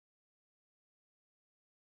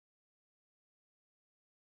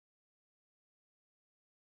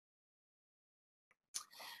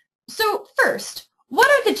So first, what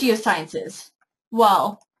are the geosciences?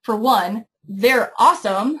 Well, for one, they're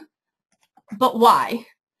awesome, but why?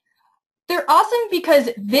 They're awesome because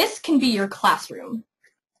this can be your classroom.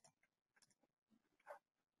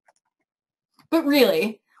 But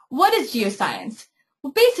really, what is geoscience?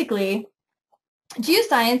 Well, basically,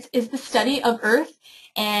 geoscience is the study of Earth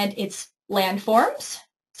and its landforms,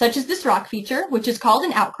 such as this rock feature, which is called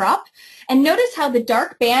an outcrop. And notice how the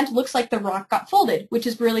dark band looks like the rock got folded, which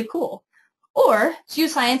is really cool. Or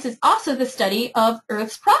geoscience is also the study of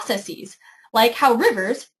Earth's processes, like how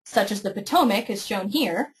rivers, such as the Potomac is shown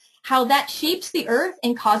here, how that shapes the Earth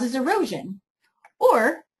and causes erosion.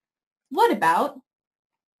 Or what about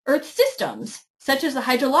Earth systems, such as the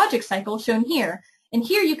hydrologic cycle shown here? And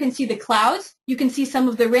here you can see the clouds, you can see some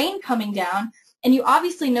of the rain coming down, and you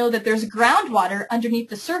obviously know that there's groundwater underneath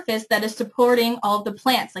the surface that is supporting all of the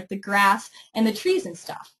plants, like the grass and the trees and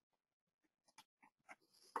stuff.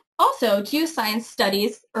 Also, geoscience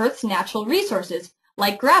studies Earth's natural resources,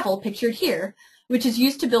 like gravel pictured here, which is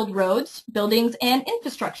used to build roads, buildings, and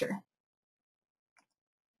infrastructure.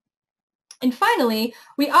 And finally,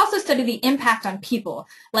 we also study the impact on people,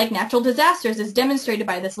 like natural disasters as demonstrated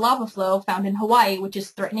by this lava flow found in Hawaii, which is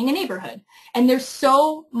threatening a neighborhood. And there's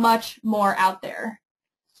so much more out there.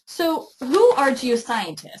 So who are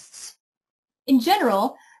geoscientists? In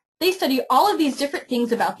general, they study all of these different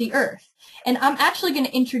things about the Earth. And I'm actually going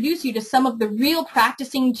to introduce you to some of the real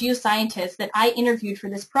practicing geoscientists that I interviewed for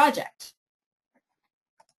this project.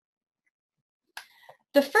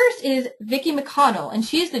 The first is Vicki McConnell, and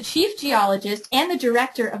she is the chief geologist and the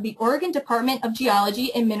director of the Oregon Department of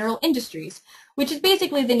Geology and Mineral Industries, which is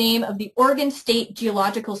basically the name of the Oregon State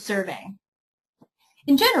Geological Survey.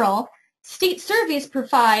 In general, state surveys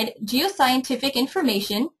provide geoscientific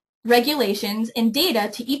information, regulations, and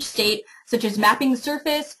data to each state, such as mapping the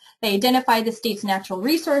surface. They identify the state's natural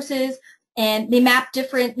resources, and they map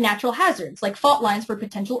different natural hazards, like fault lines for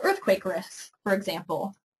potential earthquake risks, for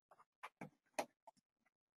example.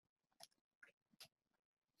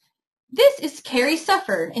 This is Carrie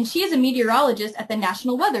Sufford, and she is a meteorologist at the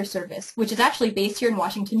National Weather Service, which is actually based here in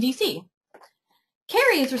Washington, D.C.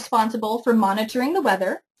 Carrie is responsible for monitoring the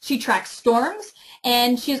weather. She tracks storms,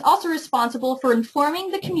 and she is also responsible for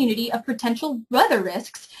informing the community of potential weather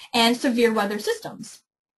risks and severe weather systems.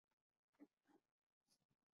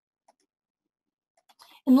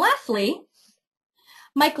 And lastly,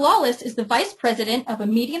 Mike Lawless is the vice president of a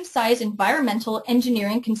medium-sized environmental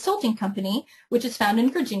engineering consulting company, which is found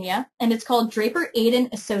in Virginia, and it's called Draper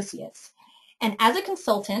Aiden Associates. And as a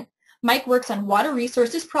consultant, Mike works on water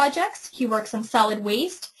resources projects, he works on solid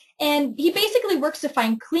waste, and he basically works to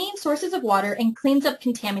find clean sources of water and cleans up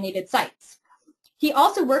contaminated sites. He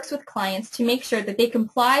also works with clients to make sure that they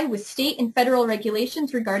comply with state and federal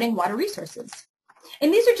regulations regarding water resources.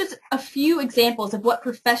 And these are just a few examples of what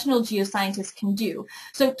professional geoscientists can do.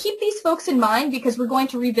 So keep these folks in mind because we're going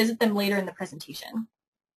to revisit them later in the presentation.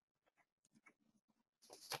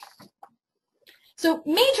 So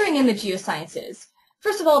majoring in the geosciences.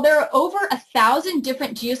 First of all, there are over 1,000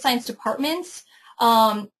 different geoscience departments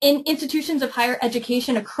in institutions of higher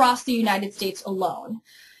education across the United States alone.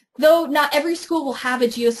 Though not every school will have a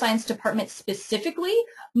geoscience department specifically,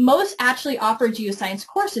 most actually offer geoscience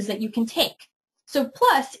courses that you can take. So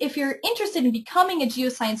plus, if you're interested in becoming a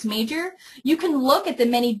geoscience major, you can look at the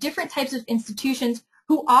many different types of institutions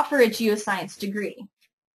who offer a geoscience degree.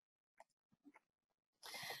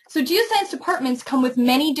 So geoscience departments come with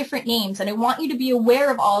many different names, and I want you to be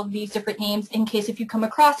aware of all of these different names in case if you come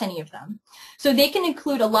across any of them. So they can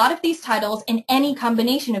include a lot of these titles and any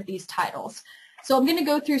combination of these titles. So I'm going to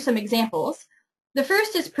go through some examples. The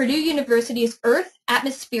first is Purdue University's Earth,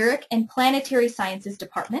 Atmospheric, and Planetary Sciences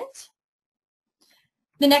Department.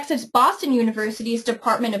 The next is Boston University's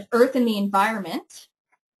Department of Earth and the Environment.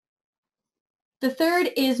 The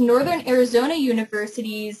third is Northern Arizona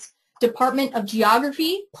University's Department of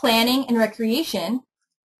Geography, Planning, and Recreation.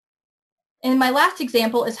 And my last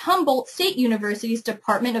example is Humboldt State University's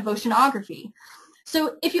Department of Oceanography.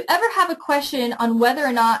 So if you ever have a question on whether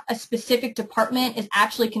or not a specific department is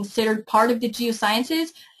actually considered part of the geosciences,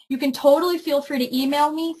 you can totally feel free to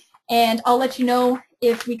email me, and I'll let you know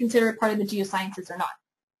if we consider it part of the geosciences or not.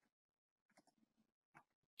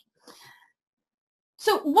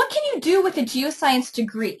 So what can you do with a geoscience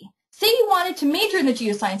degree? Say you wanted to major in the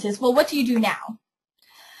geosciences, well, what do you do now?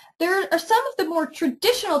 There are some of the more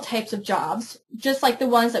traditional types of jobs, just like the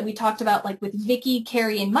ones that we talked about, like with Vicki,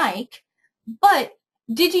 Carrie, and Mike, but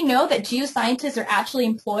did you know that geoscientists are actually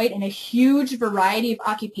employed in a huge variety of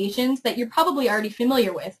occupations that you're probably already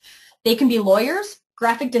familiar with? They can be lawyers,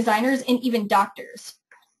 graphic designers, and even doctors.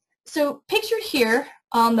 So pictured here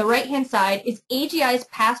on the right-hand side is AGI's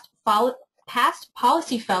past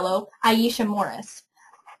policy fellow, Aisha Morris.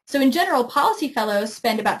 So in general, policy fellows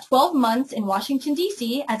spend about 12 months in Washington,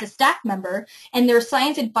 D.C. as a staff member, and they're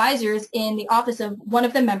science advisors in the office of one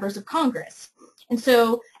of the members of Congress. And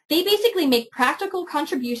so they basically make practical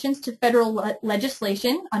contributions to federal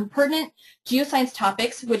legislation on pertinent geoscience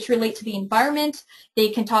topics which relate to the environment. They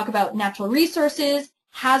can talk about natural resources,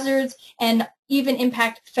 hazards, and even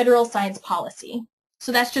impact federal science policy.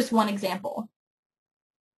 So that's just one example.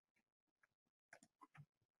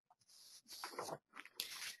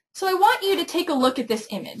 So I want you to take a look at this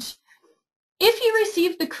image. If you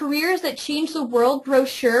received the Careers That Change the World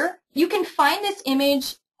brochure, you can find this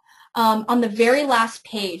image on the very last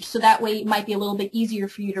page, so that way it might be a little bit easier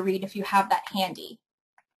for you to read if you have that handy.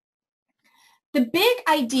 The big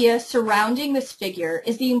idea surrounding this figure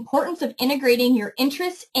is the importance of integrating your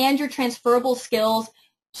interests and your transferable skills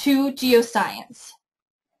to geoscience.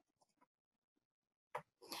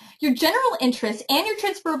 Your general interests and your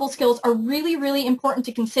transferable skills are really, really important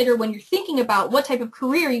to consider when you're thinking about what type of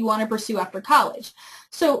career you want to pursue after college.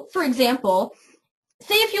 So, for example,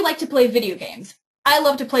 say if you like to play video games. I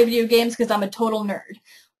love to play video games because I'm a total nerd.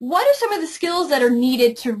 What are some of the skills that are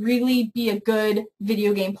needed to really be a good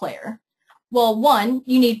video game player? Well, one,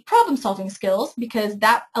 you need problem-solving skills because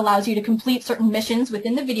that allows you to complete certain missions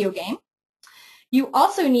within the video game. You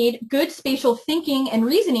also need good spatial thinking and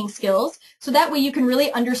reasoning skills, so that way you can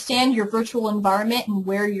really understand your virtual environment and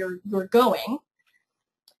where you're going.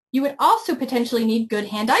 You would also potentially need good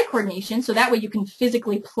hand-eye coordination, so that way you can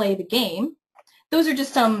physically play the game. Those are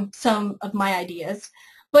just some of my ideas.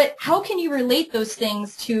 But how can you relate those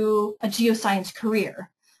things to a geoscience career?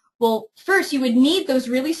 Well, first you would need those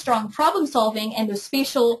really strong problem-solving and those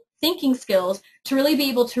spatial thinking skills to really be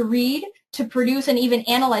able to read, to produce and even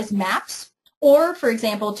analyze maps, or, for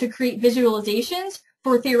example, to create visualizations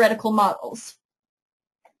for theoretical models.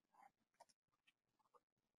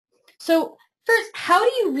 So first, how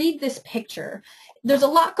do you read this picture? There's a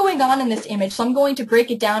lot going on in this image, so I'm going to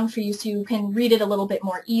break it down for you so you can read it a little bit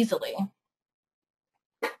more easily.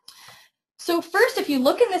 So first, if you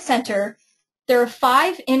look in the center, there are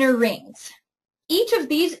 5 inner rings. Each of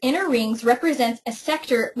these inner rings represents a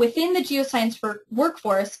sector within the geoscience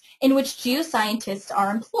workforce in which geoscientists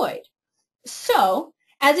are employed. So,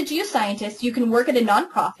 as a geoscientist, you can work at a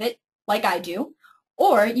nonprofit, like I do,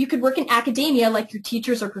 or you could work in academia, like your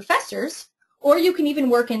teachers or professors, or you can even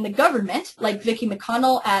work in the government, like Vicki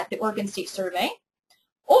McConnell at the Oregon State Survey,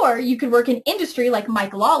 or you could work in industry, like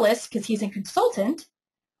Mike Lawless, because he's a consultant,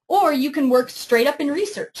 or you can work straight up in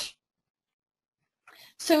research.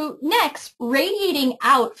 So next, radiating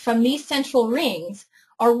out from these central rings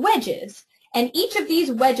are wedges. And each of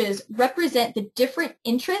these wedges represent the different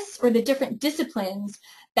interests or the different disciplines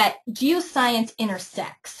that geoscience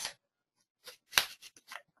intersects.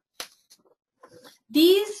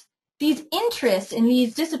 These interests in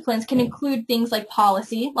these disciplines can include things like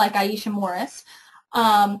policy, like Aisha Morris,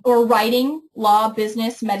 or writing, law,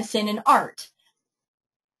 business, medicine, and art.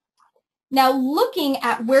 Now, looking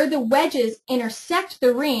at where the wedges intersect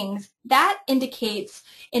the rings, that indicates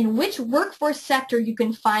in which workforce sector you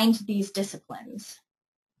can find these disciplines.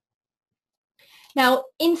 Now,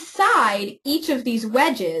 inside each of these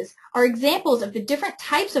wedges are examples of the different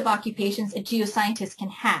types of occupations a geoscientist can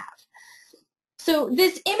have. So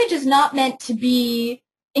this image is not meant to be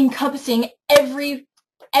encompassing every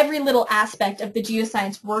little aspect of the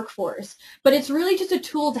geoscience workforce, but it's really just a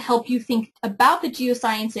tool to help you think about the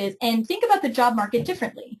geosciences and think about the job market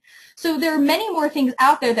differently. So there are many more things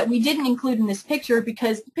out there that we didn't include in this picture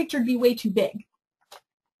because the picture would be way too big.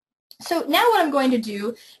 So now what I'm going to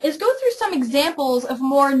do is go through some examples of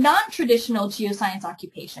more non-traditional geoscience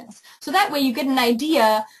occupations. So that way you get an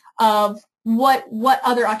idea of what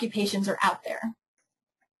other occupations are out there.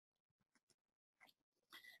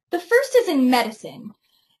 The first is in medicine.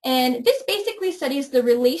 And this basically studies the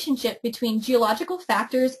relationship between geological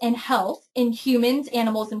factors and health in humans,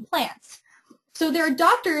 animals, and plants. So there are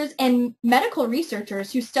doctors and medical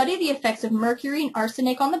researchers who study the effects of mercury and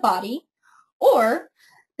arsenic on the body, or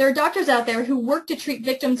there are doctors out there who work to treat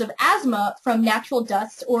victims of asthma from natural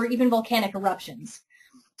dust or even volcanic eruptions.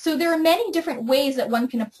 So there are many different ways that one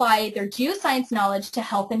can apply their geoscience knowledge to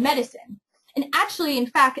health and medicine. And actually, in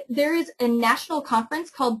fact, there is a national conference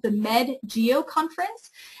called the Med Geo Conference,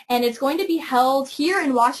 and it's going to be held here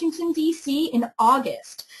in Washington, D.C. in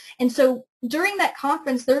August. And so during that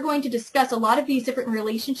conference, they're going to discuss a lot of these different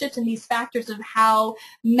relationships and these factors of how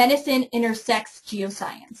medicine intersects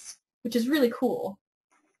geoscience, which is really cool.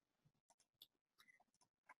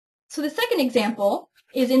 So the second example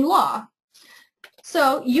is in law.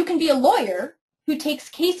 So you can be a lawyer, who takes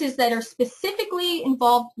cases that are specifically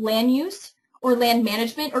involved land use or land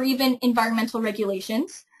management or even environmental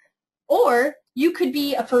regulations. Or you could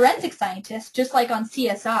be a forensic scientist, just like on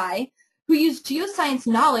CSI, who use geoscience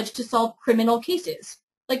knowledge to solve criminal cases.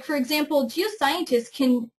 Like, for example, geoscientists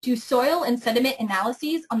can do soil and sediment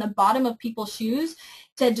analyses on the bottom of people's shoes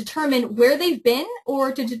to determine where they've been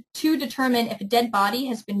or to determine if a dead body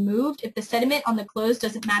has been moved if the sediment on the clothes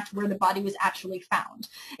doesn't match where the body was actually found.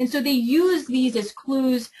 And so they use these as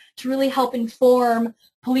clues to really help inform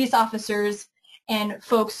police officers and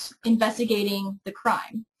folks investigating the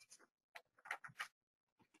crime.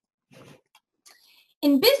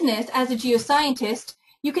 In business, as a geoscientist,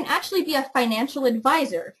 you can actually be a financial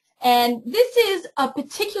advisor. And this is a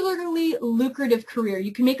particularly lucrative career.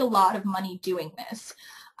 You can make a lot of money doing this.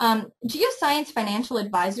 Geoscience financial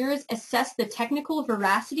advisors assess the technical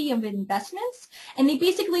veracity of investments, and they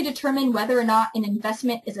basically determine whether or not an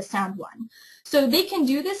investment is a sound one. So they can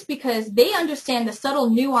do this because they understand the subtle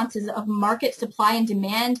nuances of market supply and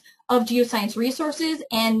demand of geoscience resources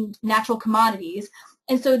and natural commodities.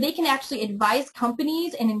 And so they can actually advise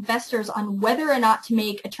companies and investors on whether or not to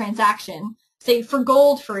make a transaction. Say for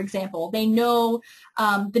gold, for example, they know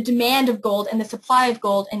the demand of gold and the supply of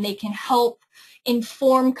gold, and they can help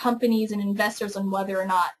inform companies and investors on whether or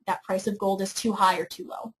not that price of gold is too high or too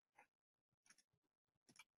low.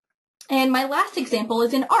 And my last example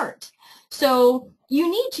is in art. So you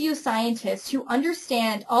need geoscientists who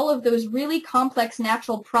understand all of those really complex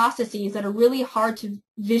natural processes that are really hard to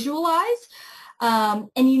visualize. And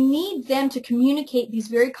you need them to communicate these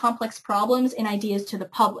very complex problems and ideas to the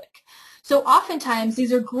public. So oftentimes,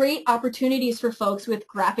 these are great opportunities for folks with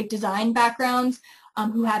graphic design backgrounds,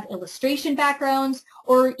 who have illustration backgrounds,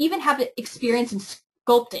 or even have experience in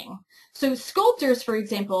sculpting. So sculptors, for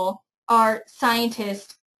example, are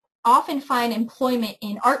scientists often find employment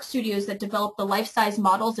in art studios that develop the life-size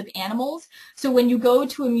models of animals. So when you go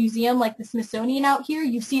to a museum like the Smithsonian out here,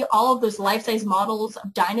 you see all of those life-size models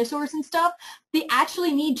of dinosaurs and stuff. They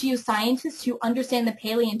actually need geoscientists who understand the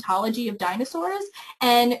paleontology of dinosaurs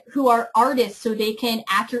and who are artists so they can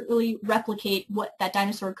accurately replicate what that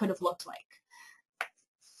dinosaur could have looked like.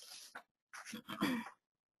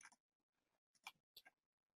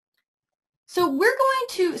 So we're going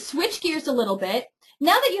to switch gears a little bit.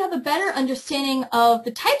 Now that you have a better understanding of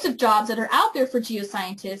the types of jobs that are out there for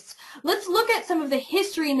geoscientists, let's look at some of the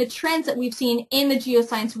history and the trends that we've seen in the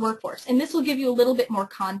geoscience workforce, and this will give you a little bit more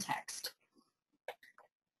context.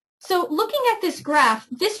 So looking at this graph,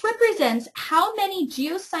 this represents how many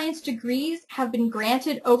geoscience degrees have been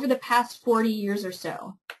granted over the past 40 years or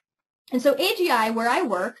so. And so AGI, where I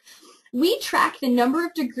work, we track the number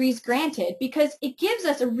of degrees granted because it gives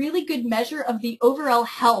us a really good measure of the overall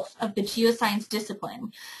health of the geoscience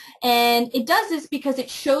discipline. And it does this because it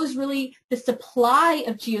shows really the supply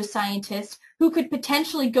of geoscientists who could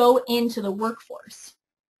potentially go into the workforce.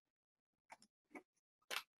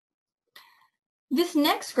 This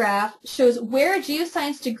next graph shows where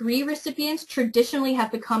geoscience degree recipients traditionally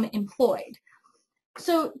have become employed.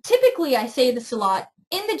 So typically, I say this a lot,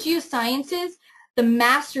 in the geosciences, the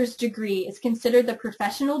master's degree is considered the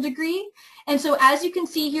professional degree. And so as you can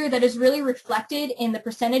see here, that is really reflected in the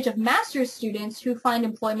percentage of master's students who find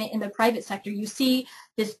employment in the private sector. You see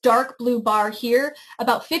this dark blue bar here,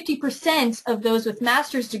 about 50% of those with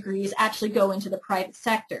master's degrees actually go into the private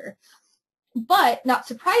sector. But not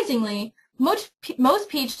surprisingly, most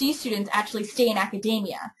PhD students actually stay in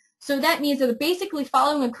academia. So that means that they're basically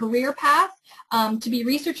following a career path to be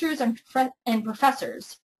researchers and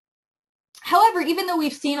professors. However, even though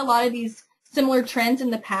we've seen a lot of these similar trends in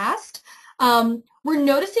the past, we're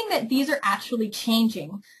noticing that these are actually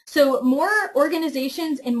changing. So more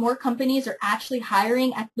organizations and more companies are actually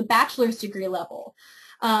hiring at the bachelor's degree level.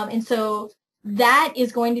 And so that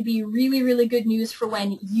is going to be really, really good news for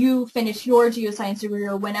when you finish your geoscience degree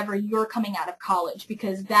or whenever you're coming out of college,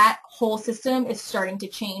 because that whole system is starting to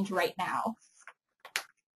change right now.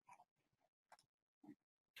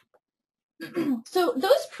 So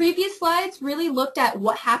those previous slides really looked at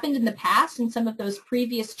what happened in the past and some of those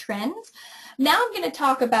previous trends. Now I'm going to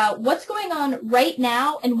talk about what's going on right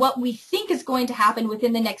now and what we think is going to happen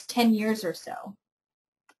within the next 10 years or so.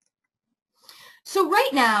 So right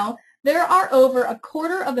now, there are over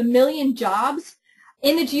 250,000 jobs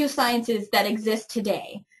in the geosciences that exist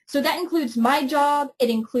today. So that includes my job, it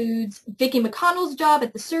includes Vicki McConnell's job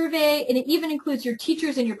at the survey, and it even includes your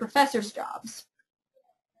teachers and your professors' jobs.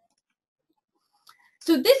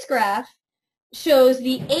 So this graph shows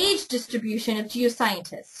the age distribution of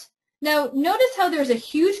geoscientists. Now, notice how there's a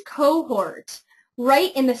huge cohort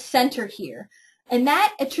right in the center here. And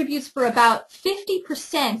that attributes for about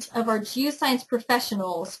 50% of our geoscience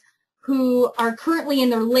professionals who are currently in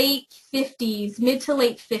their late 50s, mid to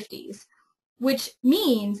late 50s, which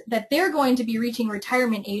means that they're going to be reaching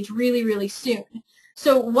retirement age really, really soon.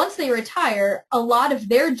 So once they retire, a lot of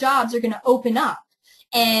their jobs are going to open up.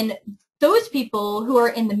 And those people who are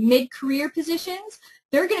in the mid-career positions,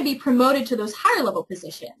 they're going to be promoted to those higher level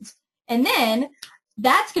positions. And then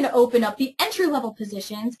that's going to open up the entry-level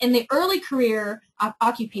positions in the early career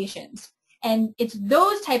occupations. And it's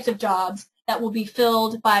those types of jobs that will be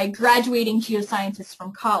filled by graduating geoscientists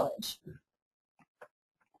from college.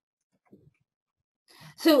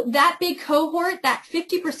 So that big cohort, that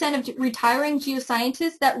 50% of retiring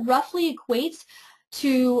geoscientists, that roughly equates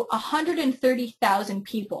to 130,000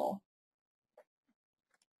 people.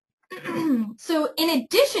 So in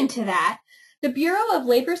addition to that, the Bureau of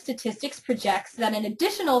Labor Statistics projects that an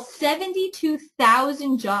additional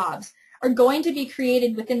 72,000 jobs are going to be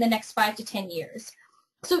created within the next 5 to 10 years.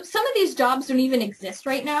 So some of these jobs don't even exist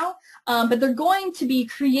right now, but they're going to be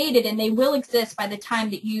created and they will exist by the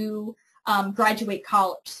time that you graduate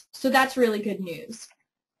college. So that's really good news.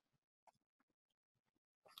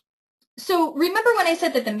 So remember when I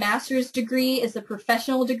said that the master's degree is the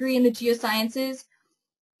professional degree in the geosciences?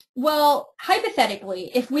 Well,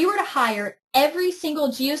 hypothetically, if we were to hire every single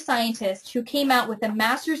geoscientist who came out with a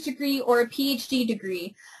master's degree or a PhD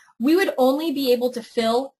degree, we would only be able to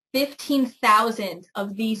fill 15,000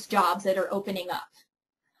 of these jobs that are opening up.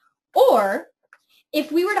 Or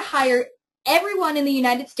if we were to hire everyone in the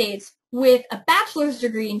United States with a bachelor's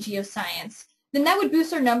degree in geoscience, then that would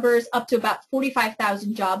boost our numbers up to about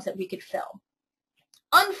 45,000 jobs that we could fill.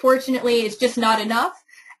 Unfortunately, it's just not enough,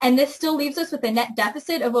 and this still leaves us with a net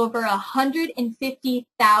deficit of over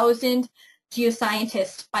 150,000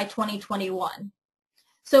 geoscientists by 2021.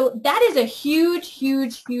 So that is a huge,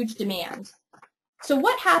 huge, huge demand. So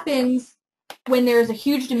what happens when there's a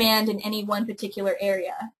huge demand in any one particular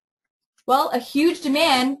area? Well, a huge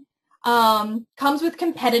demand comes with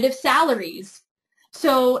competitive salaries.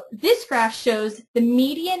 So this graph shows the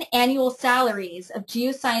median annual salaries of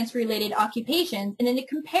geoscience-related occupations, and then it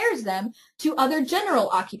compares them to other general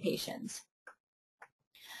occupations.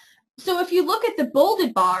 So if you look at the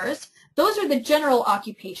bolded bars, those are the general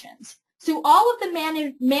occupations. So all of the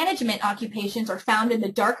management occupations are found in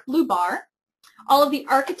the dark blue bar. All of the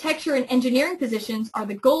architecture and engineering positions are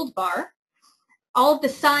the gold bar. All of the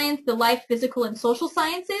science, the life, physical, and social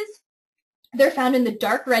sciences, they're found in the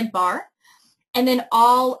dark red bar. And then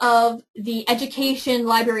all of the education,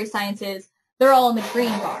 library sciences, they're all in the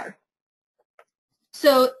green bar.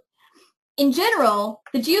 So in general,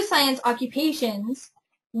 the geoscience occupations,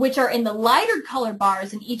 which are in the lighter color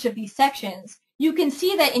bars in each of these sections, you can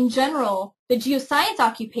see that in general, the geoscience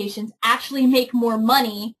occupations actually make more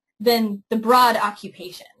money than the broad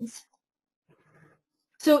occupations.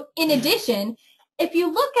 So in addition, if you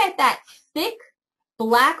look at that thick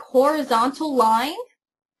black horizontal line,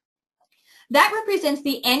 that represents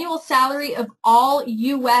the annual salary of all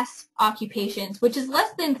U.S. occupations, which is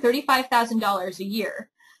less than $35,000 a year.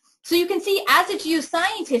 So you can see as a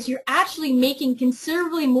geoscientist, you're actually making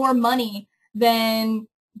considerably more money than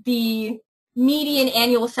the median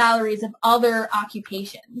annual salaries of other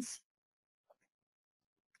occupations.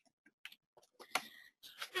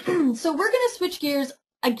 So we're going to switch gears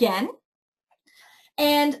again,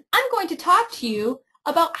 and I'm going to talk to you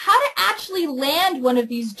about how to actually land one of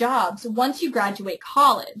these jobs once you graduate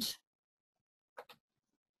college.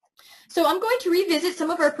 So I'm going to revisit some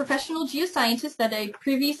of our professional geoscientists that I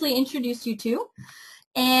previously introduced you to,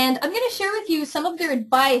 and I'm going to share with you some of their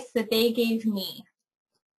advice that they gave me.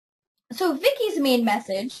 So Vicky's main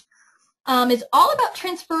message is all about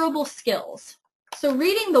transferable skills. So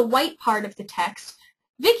reading the white part of the text,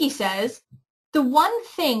 Vicky says, the one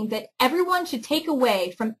thing that everyone should take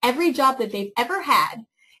away from every job that they've ever had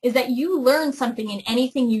is that you learn something in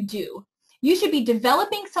anything you do. You should be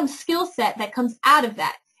developing some skill set that comes out of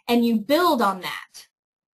that, and you build on that.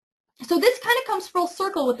 So this kind of comes full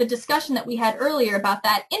circle with the discussion that we had earlier about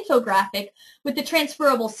that infographic with the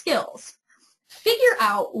transferable skills. Figure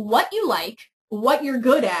out what you like, what you're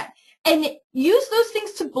good at, and use those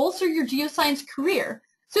things to bolster your geoscience career.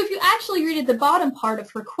 So if you actually read at the bottom part of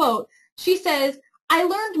her quote, she says, I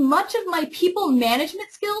learned much of my people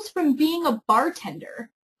management skills from being a bartender.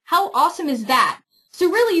 How awesome is that? So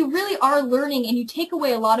really, you really are learning, and you take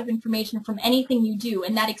away a lot of information from anything you do,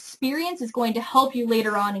 and that experience is going to help you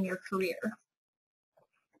later on in your career.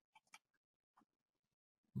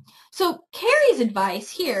 So Carrie's advice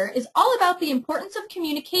here is all about the importance of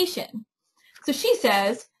communication. So she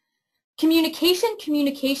says, communication,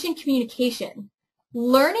 communication, communication.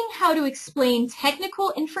 Learning how to explain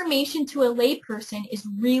technical information to a layperson is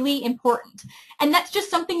really important, and that's just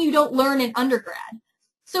something you don't learn in undergrad.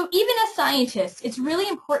 So even as scientists, it's really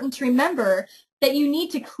important to remember that you need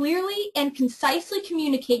to clearly and concisely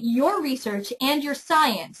communicate your research and your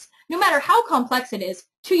science, no matter how complex it is,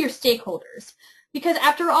 to your stakeholders. Because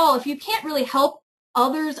after all, if you can't really help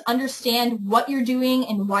others understand what you're doing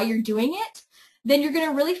and why you're doing it, then you're going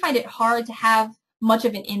to really find it hard to have much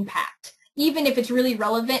of an impact, even if it's really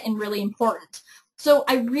relevant and really important. So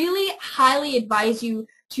I really highly advise you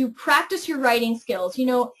to practice your writing skills. You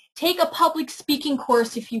know, take a public speaking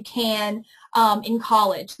course if you can in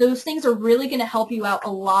college. Those things are really going to help you out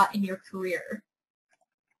a lot in your career.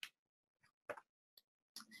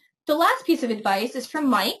 The last piece of advice is from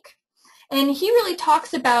Mike, and he really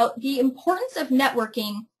talks about the importance of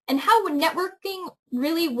networking and how networking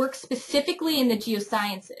really works specifically in the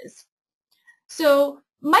geosciences. So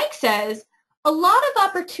Mike says, a lot of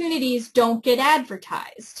opportunities don't get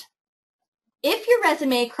advertised. If your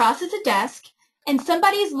resume crosses a desk and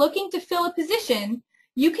somebody is looking to fill a position,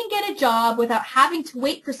 you can get a job without having to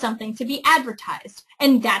wait for something to be advertised.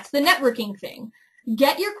 And that's the networking thing.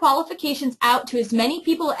 Get your qualifications out to as many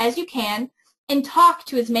people as you can and talk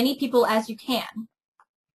to as many people as you can.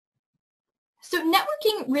 So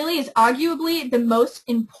networking really is arguably the most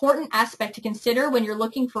important aspect to consider when you're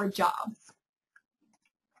looking for a job.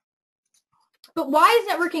 But why is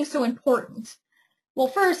networking so important? Well,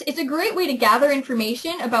 first, it's a great way to gather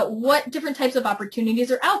information about what different types of opportunities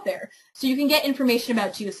are out there. So you can get information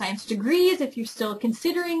about geoscience degrees if you're still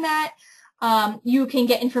considering that. You can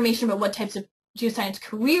get information about what types of geoscience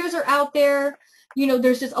careers are out there. You know,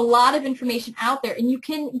 there's just a lot of information out there, and you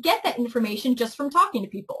can get that information just from talking to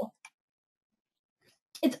people.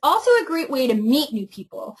 It's also a great way to meet new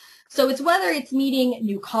people. So it's whether it's meeting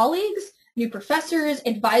new colleagues, new professors,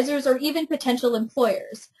 advisors, or even potential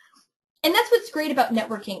employers. And that's what's great about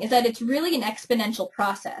networking, is that it's really an exponential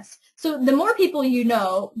process. So the more people you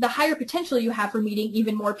know, the higher potential you have for meeting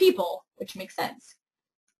even more people, which makes sense.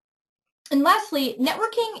 And lastly,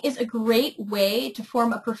 networking is a great way to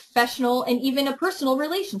form a professional and even a personal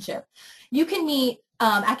relationship. You can meet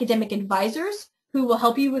academic advisors who will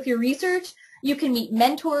help you with your research. You can meet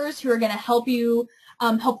mentors who are going to help you,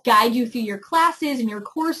 help guide you through your classes and your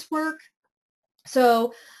coursework.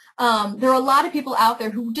 So there are a lot of people out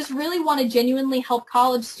there who just really want to genuinely help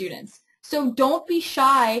college students. So don't be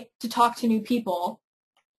shy to talk to new people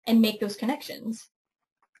and make those connections.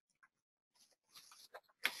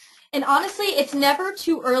 And honestly, it's never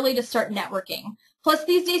too early to start networking. Plus,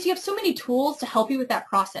 these days, you have so many tools to help you with that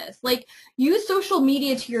process. Like, use social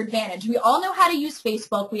media to your advantage. We all know how to use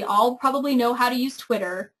Facebook. We all probably know how to use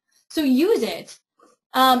Twitter. So use it.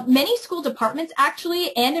 Many school departments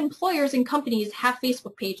actually and employers and companies have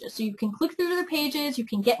Facebook pages. So you can click through their pages. You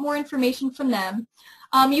can get more information from them.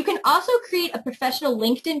 You can also create a professional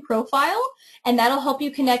LinkedIn profile, and that'll help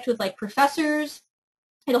you connect with like professors.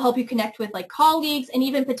 It'll help you connect with like colleagues and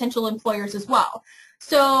even potential employers as well.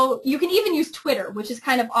 So you can even use Twitter, which is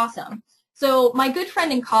kind of awesome. So my good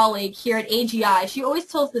friend and colleague here at AGI, she always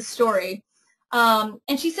tells this story.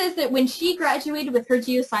 And she says that when she graduated with her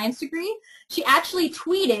geoscience degree, she actually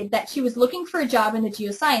tweeted that she was looking for a job in the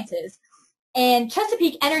geosciences. And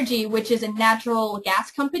Chesapeake Energy, which is a natural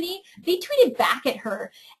gas company, they tweeted back at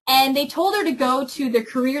her. And they told her to go to the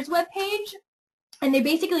careers webpage, and they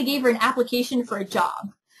basically gave her an application for a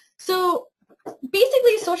job. So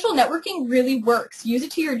basically, social networking really works. Use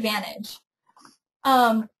it to your advantage.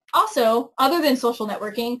 Also, other than social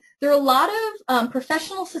networking, there are a lot of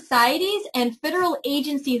professional societies and federal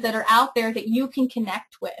agencies that are out there that you can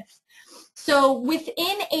connect with. So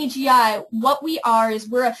within AGI, what we are is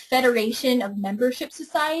we're a federation of membership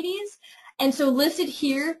societies. And so listed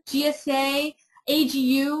here, GSA,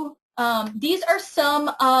 AGU, these are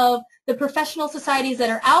some of the professional societies that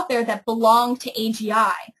are out there that belong to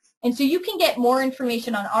AGI. And so you can get more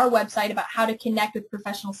information on our website about how to connect with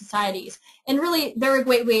professional societies. And really, they're a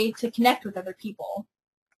great way to connect with other people.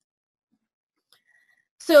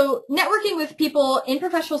 So networking with people in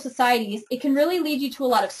professional societies, it can really lead you to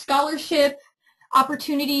a lot of scholarship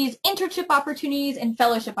opportunities, internship opportunities, and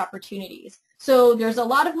fellowship opportunities. So there's a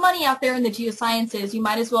lot of money out there in the geosciences. You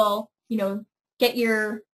might as well, you know, get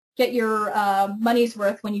your money's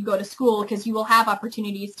worth when you go to school, because you will have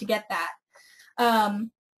opportunities to get that.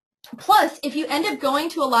 Plus, if you end up going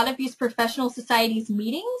to a lot of these professional societies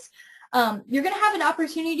meetings, you're going to have an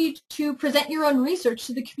opportunity to present your own research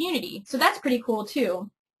to the community. So that's pretty cool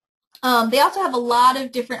too. They also have a lot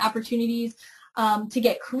of different opportunities to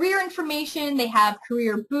get career information. They have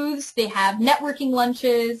career booths. They have networking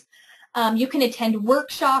lunches. You can attend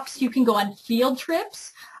workshops. You can go on field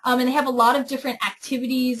trips. And they have a lot of different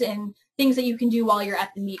activities and things that you can do while you're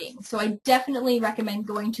at the meeting. So I definitely recommend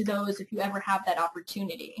going to those if you ever have that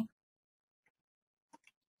opportunity.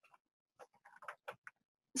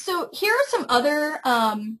 So here are some other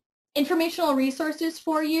informational resources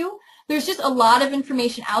for you. There's just a lot of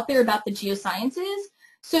information out there about the geosciences.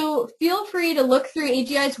 So feel free to look through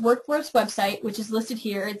AGI's workforce website, which is listed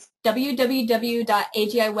here. It's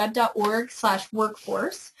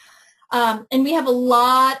www.agiweb.org/workforce. And we have a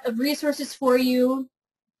lot of resources for you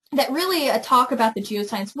that really talk about the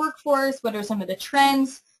geoscience workforce, what are some of the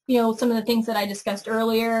trends, some of the things that I discussed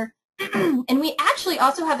earlier. And we actually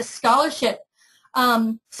also have a scholarship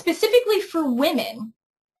specifically for women.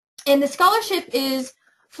 And the scholarship is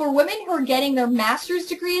for women who are getting their master's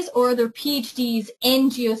degrees or their PhDs in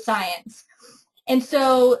geoscience. And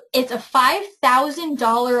so it's a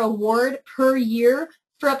 $5,000 award per year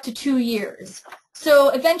for up to 2 years. So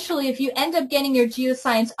eventually, if you end up getting your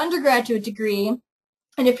geoscience undergraduate degree,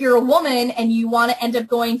 and if you're a woman and you want to end up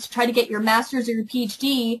going to try to get your master's or your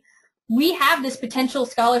PhD, we have this potential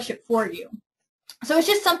scholarship for you. So it's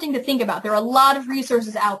just something to think about. There are a lot of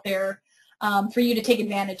resources out there for you to take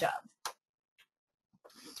advantage of.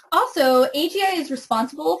 Also, AGI is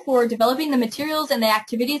responsible for developing the materials and the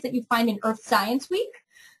activities that you find in Earth Science Week.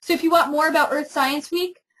 So if you want more about Earth Science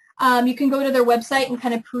Week, you can go to their website and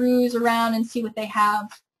kind of peruse around and see what they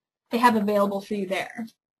have available for you there.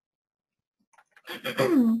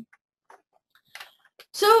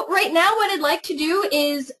 So right now what I'd like to do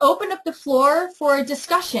is open up the floor for a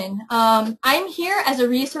discussion. I'm here as a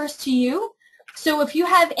resource to you. So if you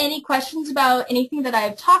have any questions about anything that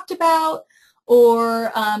I've talked about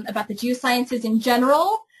or about the geosciences in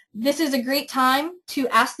general, this is a great time to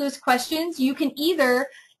ask those questions. You can either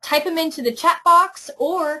type them into the chat box,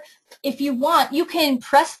 or if you want, you can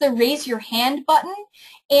press the raise your hand button.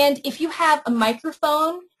 And if you have a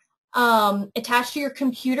microphone attached to your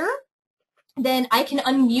computer, then I can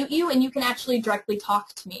unmute you and you can actually directly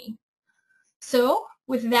talk to me. So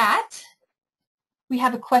with that, we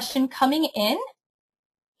have a question coming in.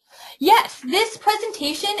 Yes, this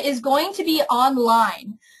presentation is going to be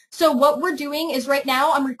online. So what we're doing is right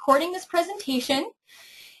now I'm recording this presentation,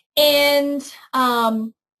 and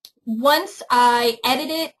once I edit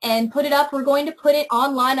it and put it up, we're going to put it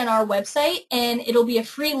online on our website, and it'll be a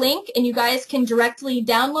free link, and you guys can directly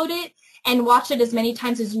download it and watch it as many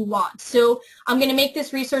times as you want. So I'm going to make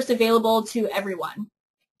this resource available to everyone.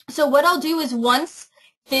 So what I'll do is once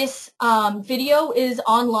this video is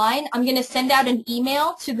online, I'm going to send out an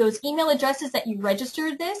email to those email addresses that you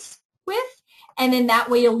registered this with, and then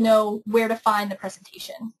that way you'll know where to find the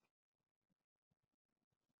presentation.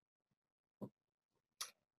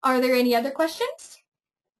 Are there any other questions?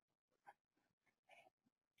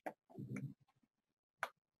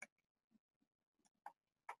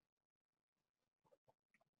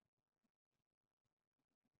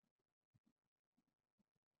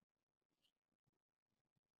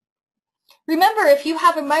 Remember, if you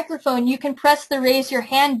have a microphone, you can press the raise your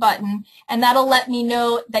hand button, and that'll let me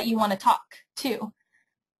know that you want to talk too.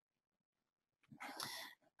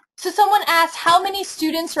 So someone asked, how many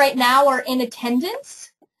students right now are in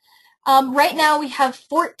attendance? Right now we have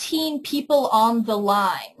 14 people on the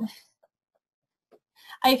line.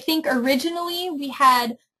 I think originally we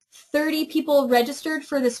had 30 people registered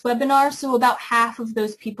for this webinar, so about half of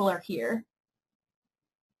those people are here.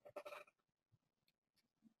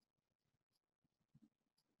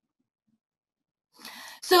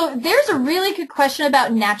 So there's a really good question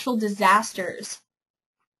about natural disasters.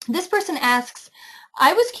 This person asks,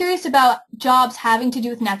 I was curious about jobs having to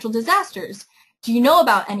do with natural disasters. Do you know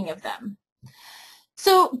about any of them?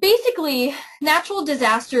 So basically, natural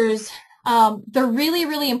disasters, they're really,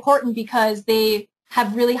 really important because they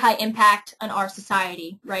have really high impact on our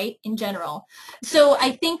society, right, in general. So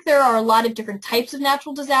I think there are a lot of different types of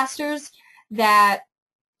natural disasters that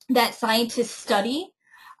scientists study.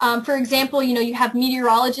 For example, you have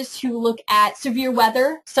meteorologists who look at severe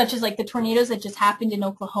weather, such as like the tornadoes that just happened in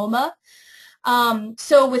Oklahoma.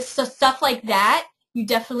 So with stuff like that, you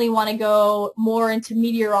definitely want to go more into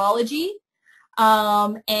meteorology.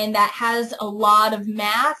 And that has a lot of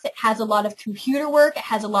math, it has a lot of computer work, it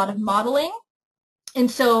has a lot of modeling. And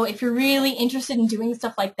so if you're really interested in doing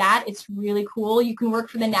stuff like that, it's really cool. You can work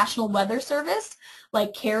for the National Weather Service,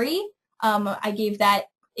 like Carrie. I gave that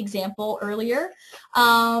example earlier.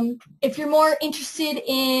 If you're more interested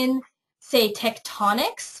in, say,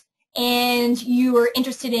 tectonics, and you are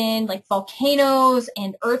interested in like volcanoes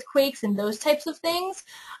and earthquakes and those types of things,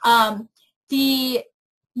 the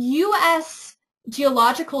U.S.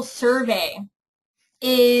 Geological Survey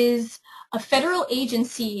is a federal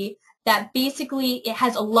agency that basically it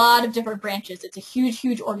has a lot of different branches. It's a huge,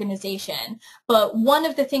 huge organization. But one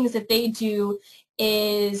of the things that they do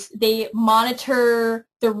is they monitor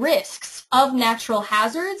the risks of natural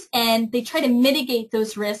hazards, and they try to mitigate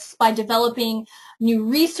those risks by developing new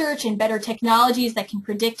research and better technologies that can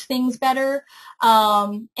predict things better.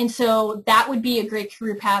 And so that would be a great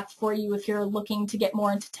career path for you if you're looking to get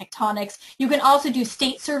more into tectonics. You can also do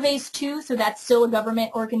state surveys too, so that's still a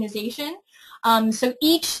government organization. So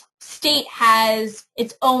each state has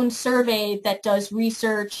its own survey that does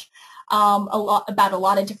research about a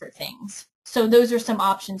lot of different things. So those are some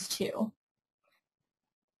options too.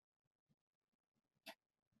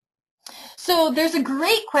 So there's a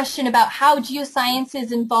great question about how geoscience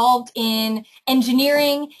is involved in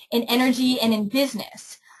engineering, in energy, and in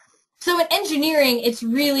business. So in engineering, it's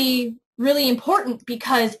really, really important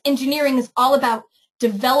because engineering is all about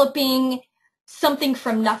developing something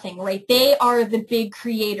from nothing, right? They are the big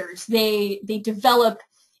creators. They develop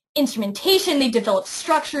instrumentation, they develop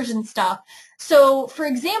structures and stuff. So for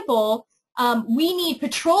example, we need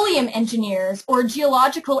petroleum engineers or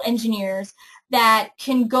geological engineers that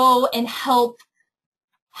can go and help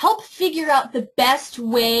figure out the best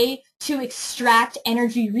way to extract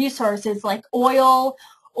energy resources like oil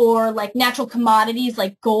or like natural commodities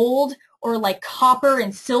like gold or like copper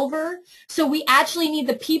and silver. So we actually need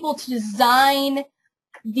the people to design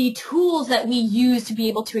the tools that we use to be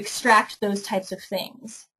able to extract those types of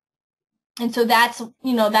things. And so that's,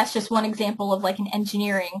 that's just one example of like an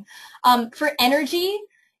engineering. For energy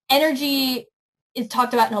is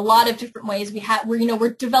talked about in a lot of different ways.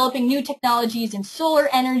 We're developing new technologies in solar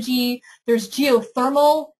energy. There's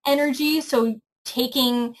geothermal energy, so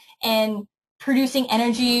taking and producing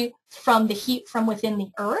energy from the heat from within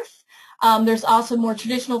the earth. There's also more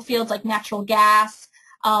traditional fields like natural gas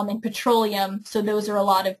and petroleum, so those are a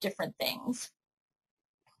lot of different things.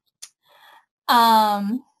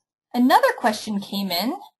 Another question came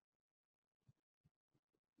in.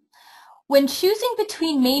 When choosing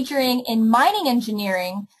between majoring in mining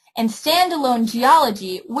engineering and standalone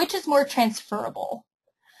geology, which is more transferable?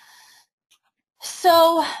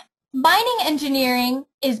 So mining engineering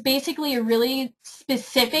is basically a really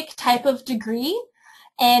specific type of degree,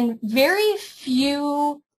 and very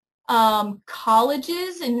few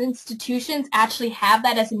colleges and institutions actually have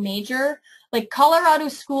that as a major. Like Colorado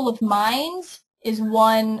School of Mines is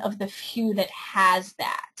one of the few that has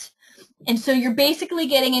that. And so you're basically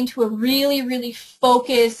getting into a really, really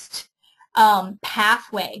focused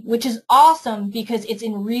pathway, which is awesome because it's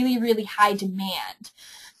in really, really high demand.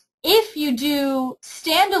 If you do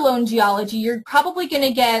standalone geology, you're probably going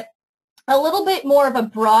to get a little bit more of a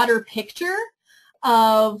broader picture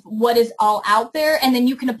of what is all out there, and then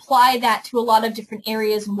you can apply that to a lot of different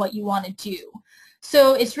areas and what you want to do.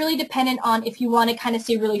 So it's really dependent on if you want to kind of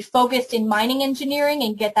stay really focused in mining engineering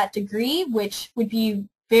and get that degree, which would be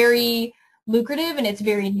very lucrative and it's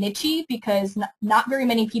very niche-y because not very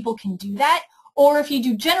many people can do that, or if you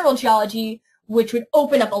do general geology, which would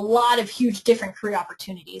open up a lot of huge different career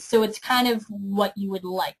opportunities. So it's kind of what you would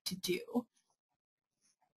like to do.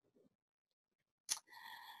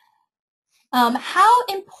 How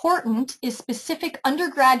important is specific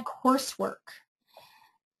undergrad coursework?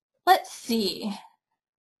 Let's see.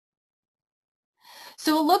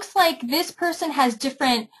 So it looks like this person has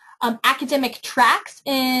different academic tracks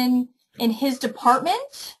in his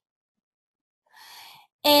department.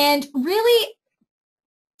 And really,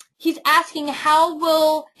 he's asking how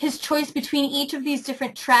will his choice between each of these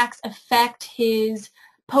different tracks affect his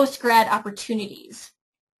post-grad opportunities.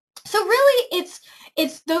 So really,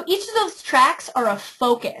 each of those tracks are a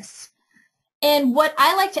focus. And what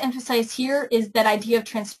I like to emphasize here is that idea of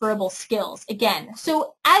transferable skills. Again,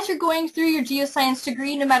 so as you're going through your geoscience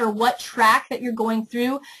degree, no matter what track that you're going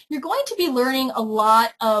through, you're going to be learning a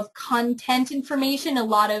lot of content information, a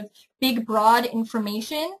lot of big, broad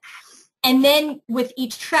information. And then with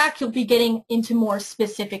each track, you'll be getting into more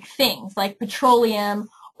specific things like petroleum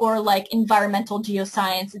or like environmental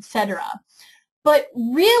geoscience, etc. But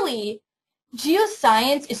really,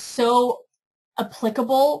 geoscience is so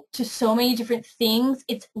applicable to so many different things.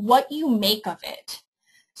 It's what you make of it.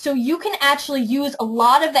 So you can actually use a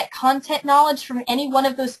lot of that content knowledge from any one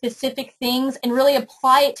of those specific things and really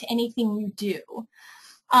apply it to anything you do.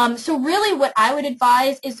 So really what I would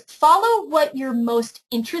advise is follow what you're most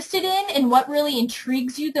interested in and what really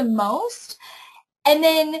intrigues you the most. And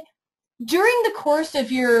then during the course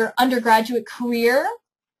of your undergraduate career,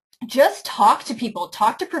 just talk to people,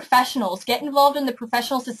 talk to professionals, get involved in the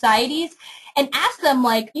professional societies, and ask them,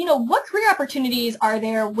 like, what career opportunities are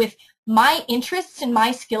there with my interests and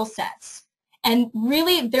my skill sets? And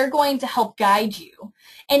really, they're going to help guide you.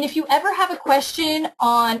 And if you ever have a question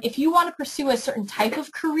on if you want to pursue a certain type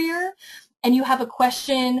of career and you have a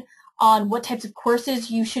question on what types of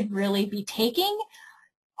courses you should really be taking,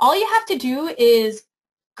 all you have to do is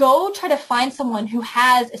go try to find someone who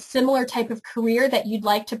has a similar type of career that you'd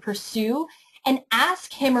like to pursue and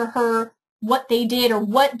ask him or her what they did or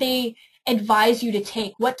what they advise you to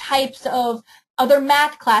take, what types of other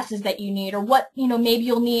math classes that you need, or what, maybe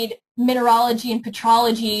you'll need mineralogy and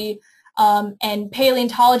petrology and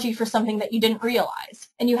paleontology for something that you didn't realize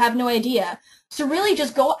and you have no idea. So really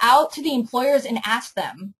just go out to the employers and ask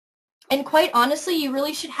them. And quite honestly, you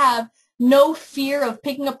really should have no fear of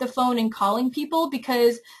picking up the phone and calling people,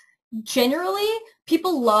 because generally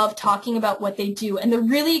people love talking about what they do and they're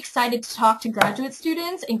really excited to talk to graduate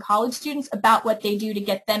students and college students about what they do to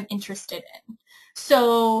get them interested in.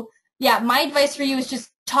 So yeah, my advice for you is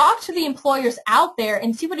just talk to the employers out there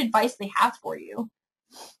and see what advice they have for you.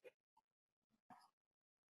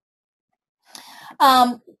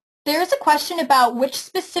 There's a question about which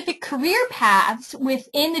specific career paths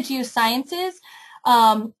within the geosciences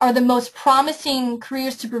are the most promising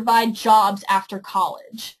careers to provide jobs after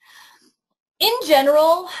college. In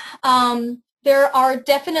general, there are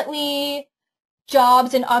definitely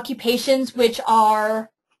jobs and occupations which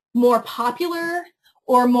are more popular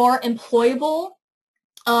or more employable.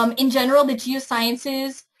 In general, the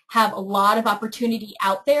geosciences have a lot of opportunity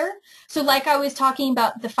out there. So like I was talking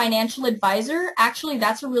about the financial advisor, actually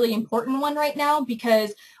that's a really important one right now,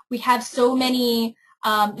 because we have so many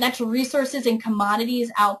natural resources and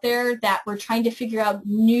commodities out there that we're trying to figure out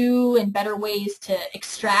new and better ways to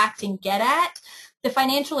extract and get at. The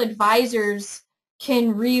financial advisors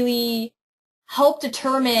can really help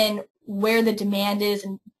determine where the demand is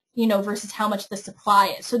and, versus how much the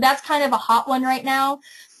supply is. So that's kind of a hot one right now.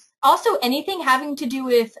 Also, anything having to do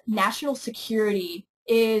with national security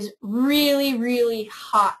is really, really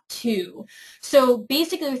hot too. So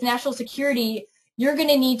basically with national security, you're going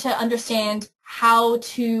to need to understand how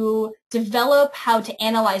to develop, how to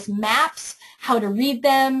analyze maps, how to read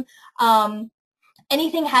them,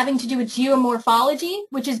 anything having to do with geomorphology,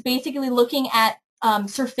 which is basically looking at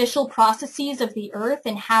surficial processes of the earth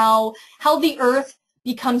and how the earth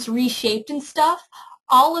becomes reshaped and stuff.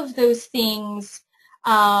 All of those things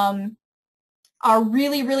are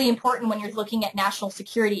really, really important when you're looking at national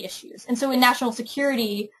security issues. And so in national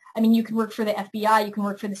security, I mean, you can work for the FBI, you can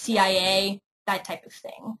work for the CIA, that type of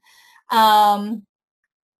thing.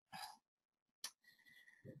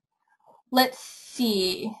 Let's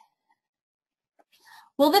see.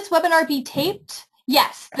 Will this webinar be taped?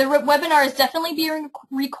 Yes, the webinar is definitely being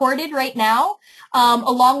recorded right now,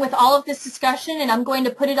 along with all of this discussion, and I'm going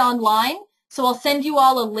to put it online. So I'll send you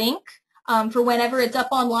all a link for whenever it's up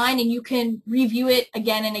online, and you can review it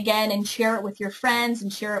again and again and share it with your friends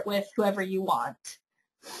and share it with whoever you want.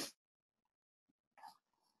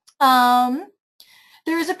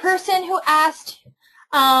 There is a person who asked,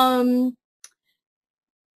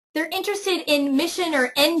 they're interested in mission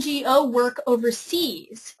or NGO work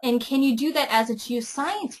overseas, and can you do that as a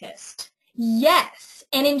geoscientist? Yes,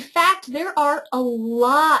 and in fact, there are a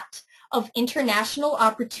lot of international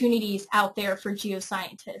opportunities out there for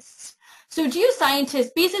geoscientists. So geoscientists,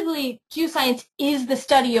 basically, geoscience is the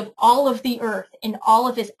study of all of the earth in all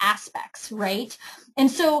of its aspects, right?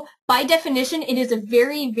 And so by definition, it is a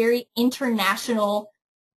very, very international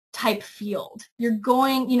type field. You're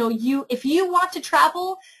going, if you want to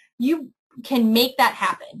travel, you can make that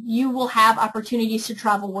happen. You will have opportunities to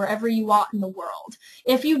travel wherever you want in the world.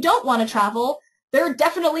 If you don't want to travel, there are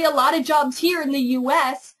definitely a lot of jobs here in the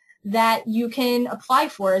U.S. that you can apply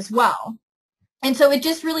for as well. And so it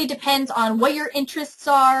just really depends on what your interests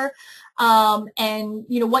are and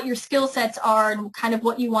what your skill sets are and kind of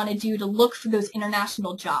what you want to do to look for those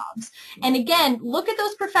international jobs. And again, look at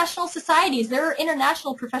those professional societies. There are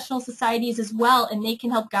international professional societies as well, and they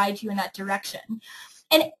can help guide you in that direction.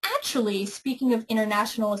 And actually, speaking of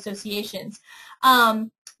international associations,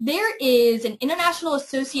 there is an international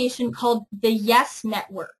association called the YES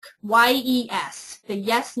Network, Y-E-S, the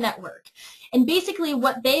YES Network. And basically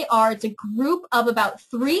what they are, it's a group of about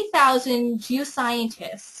 3,000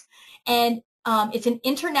 geoscientists, and it's an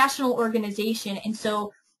international organization. And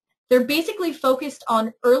so they're basically focused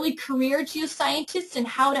on early career geoscientists and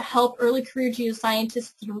how to help early career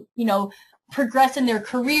geoscientists, progress in their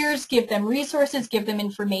careers, give them resources, give them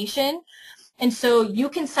information. And so you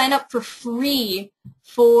can sign up for free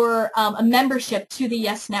for a membership to the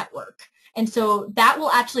YES Network. And so that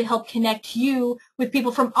will actually help connect you with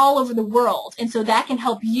people from all over the world. And so that can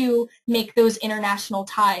help you make those international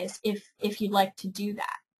ties if you'd like to do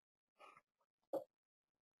that.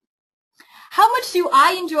 How much do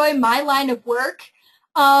I enjoy my line of work?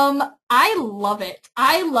 I love it.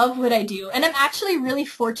 I love what I do. And I'm actually really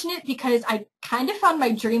fortunate because I kind of found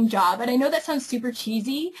my dream job. And I know that sounds super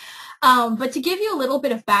cheesy, but to give you a little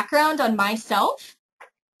bit of background on myself,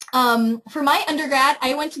 for my undergrad,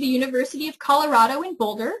 I went to the University of Colorado in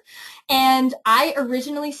Boulder, and I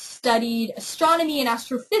originally studied astronomy and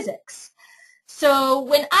astrophysics. So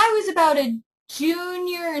when I was about a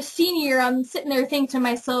junior or senior, I'm sitting there thinking to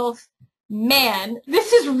myself, man,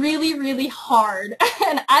 this is really, really hard,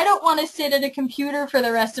 and I don't want to sit at a computer for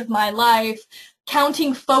the rest of my life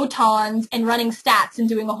counting photons and running stats and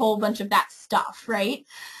doing a whole bunch of that stuff, right?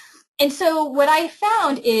 And so what I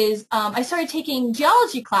found is I started taking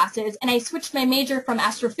geology classes, and I switched my major from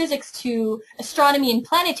astrophysics to astronomy and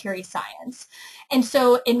planetary science. And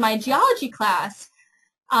so in my geology class,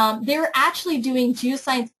 they were actually doing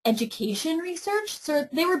geoscience education research. So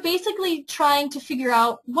they were basically trying to figure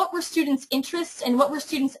out what were students' interests and what were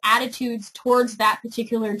students' attitudes towards that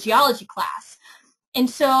particular geology class. And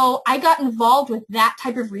so I got involved with that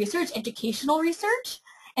type of research, educational research.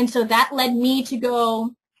 And so that led me to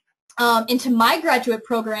go into my graduate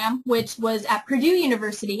program, which was at Purdue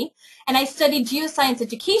University, and I studied geoscience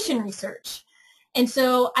education research. And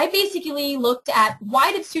so I basically looked at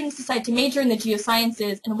why did students decide to major in the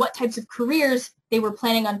geosciences and what types of careers they were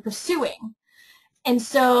planning on pursuing. And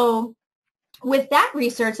so with that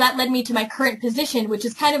research, that led me to my current position, which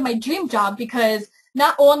is kind of my dream job, because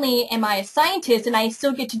not only am I a scientist and I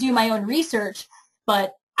still get to do my own research,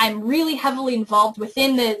 but I'm really heavily involved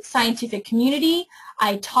within the scientific community.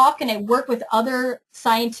 I talk and I work with other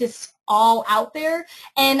scientists all out there,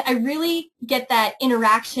 and I really get that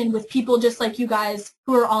interaction with people just like you guys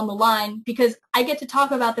who are on the line, because I get to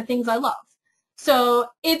talk about the things I love. So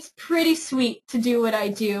it's pretty sweet to do what I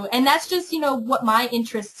do, and that's just, what my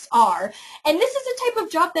interests are. And this is a type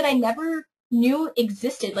of job that I never knew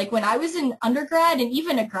existed. Like when I was an undergrad and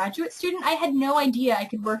even a graduate student, I had no idea I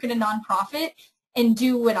could work at a nonprofit and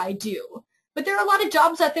do what I do. But there are a lot of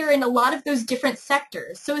jobs out there in a lot of those different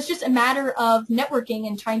sectors. So it's just a matter of networking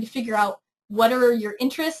and trying to figure out what are your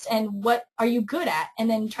interests and what are you good at, and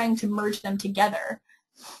then trying to merge them together.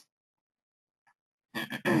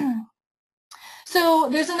 So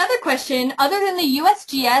there's another question. Other than the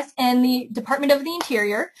USGS and the Department of the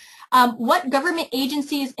Interior, what government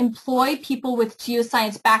agencies employ people with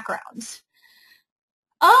geoscience backgrounds?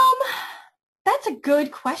 That's a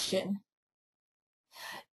good question.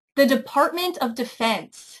 The Department of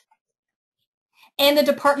Defense and the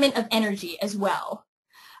Department of Energy as well.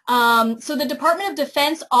 So the Department of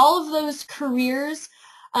Defense, all of those careers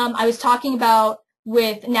I was talking about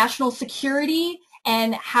with national security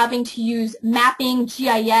and having to use mapping,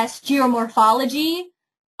 GIS, geomorphology,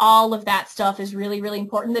 all of that stuff is really, really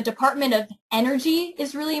important. The Department of Energy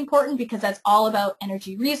is really important because that's all about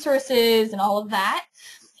energy resources and all of that.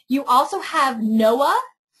 You also have NOAA,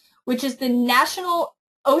 which is the National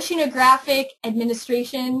Oceanographic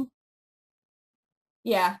Administration.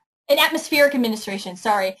 Yeah. An atmospheric administration,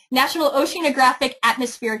 sorry. National Oceanographic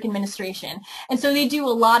Atmospheric Administration. And so they do a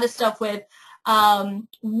lot of stuff with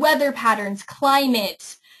weather patterns,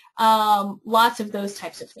 climate, lots of those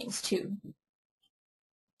types of things too.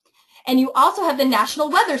 And you also have the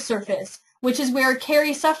National Weather Service, which is where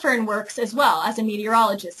Carrie Suffern works as well as a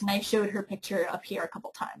meteorologist, and I showed her picture up here a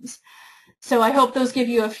couple times. So I hope those give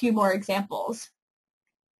you a few more examples.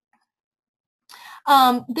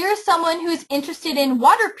 There's someone who's interested in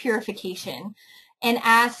water purification and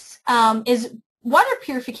asks, is water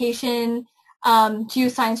purification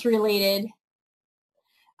geoscience related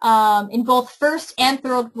in both first and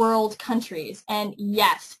third world countries? And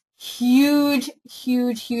yes, huge,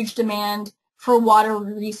 huge, huge demand for water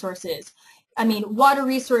resources. I mean, water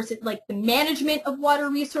resources, like the management of water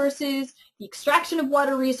resources, the extraction of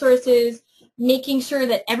water resources, making sure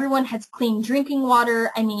that everyone has clean drinking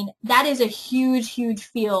water. I mean, that is a huge, huge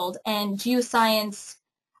field. And geoscience,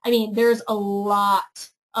 I mean, there's a lot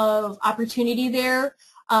of opportunity there.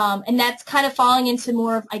 And that's kind of falling into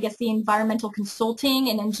more of, I guess, the environmental consulting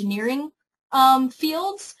and engineering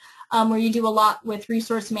fields, where you do a lot with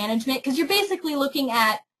resource management, because you're basically looking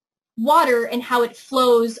at water and how it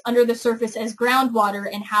flows under the surface as groundwater,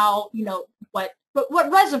 and how,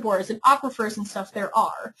 what reservoirs and aquifers and stuff there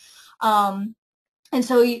are. And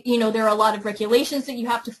so, there are a lot of regulations that you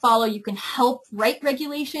have to follow. You can help write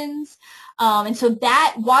regulations. And so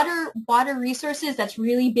that water resources, that's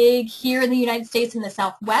really big here in the United States in the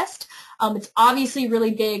Southwest. It's obviously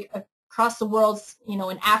really big across the world,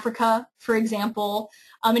 in Africa, for example.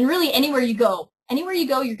 And really anywhere you go,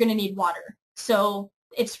 you're going to need water. So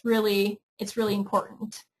it's really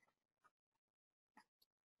important.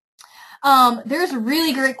 There's a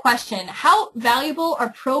really great question. How valuable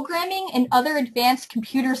are programming and other advanced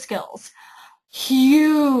computer skills?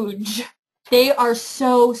 Huge. They are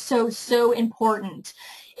so, so, so important.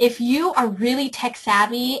 If you are really tech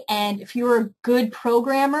savvy and if you're a good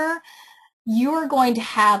programmer, you're going to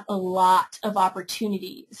have a lot of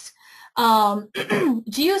opportunities.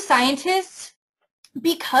 Geoscientists,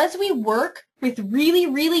 because we work with really,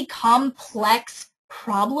 really complex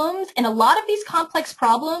problems, and a lot of these complex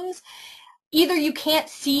problems, either you can't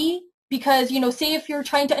see because, say if you're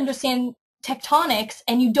trying to understand tectonics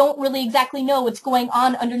and you don't really exactly know what's going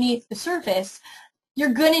on underneath the surface, you're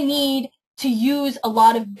going to need to use a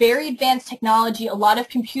lot of very advanced technology, a lot of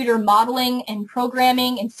computer modeling and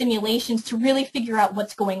programming and simulations to really figure out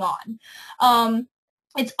what's going on.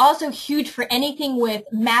 It's also huge for anything with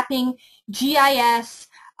mapping, GIS,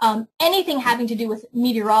 anything having to do with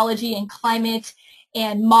meteorology and climate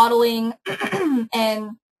and modeling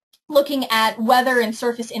and looking at weather and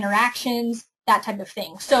surface interactions, that type of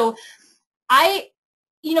thing. So geoscience,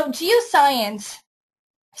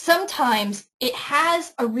 sometimes it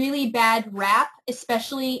has a really bad rap,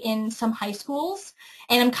 especially in some high schools.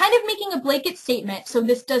 And I'm kind of making a blanket statement, so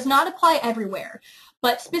this does not apply everywhere.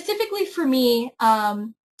 But specifically for me,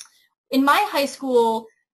 in my high school,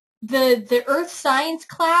 the earth science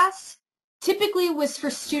class typically was for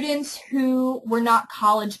students who were not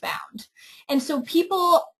college bound. And so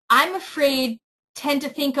people, I'm afraid, tend to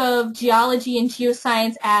think of geology and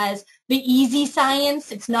geoscience as the easy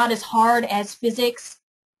science. It's not as hard as physics.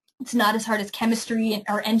 It's not as hard as chemistry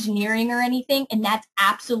or engineering or anything, and that's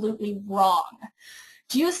absolutely wrong.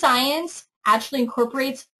 Geoscience actually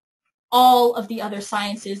incorporates all of the other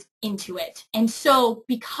sciences into it. And so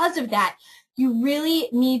because of that, you really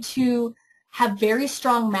need to have very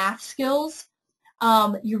strong math skills.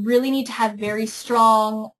 You really need to have very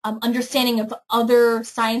strong understanding of other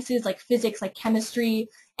sciences like physics, like chemistry.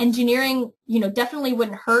 Engineering, definitely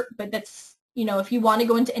wouldn't hurt, but that's, if you want to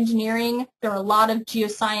go into engineering, there are a lot of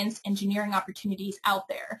geoscience engineering opportunities out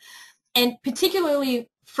there. And particularly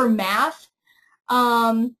for math,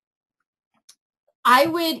 I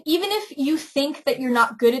would, even if you think that you're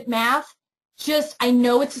not good at math, I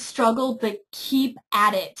know it's a struggle, but keep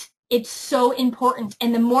at it. It's so important.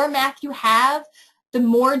 And the more math you have, the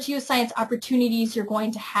more geoscience opportunities you're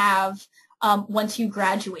going to have once you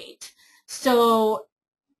graduate. So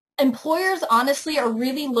employers, honestly, are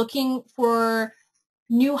really looking for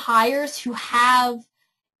new hires who have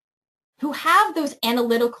those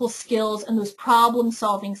analytical skills and those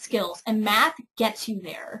problem-solving skills, and math gets you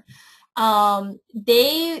there.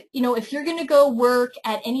 If you're going to go work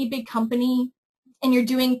at any big company and you're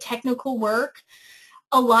doing technical work,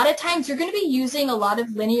 a lot of times you're going to be using a lot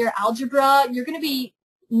of linear algebra. You're going to be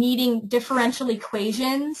needing differential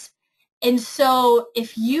equations. And so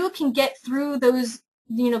if you can get through those,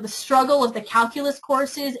 the struggle of the calculus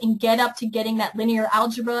courses and get up to getting that linear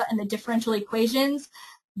algebra and the differential equations,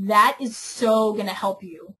 that is so going to help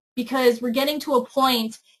you, because we're getting to a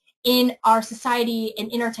point in our society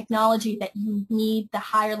and in our technology that you need the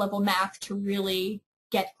higher level math to really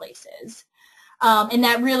get places. And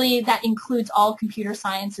that includes all computer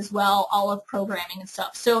science as well, all of programming and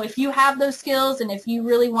stuff. So if you have those skills and if you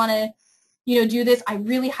really want to, do this, I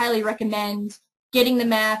really highly recommend getting the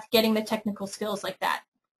math, getting the technical skills like that.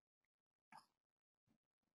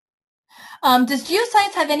 Does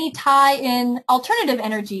geoscience have any tie in alternative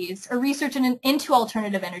energies or research into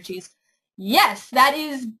alternative energies? Yes, that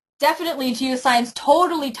is definitely geoscience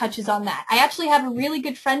totally touches on that. I actually have a really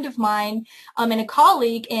good friend of mine and a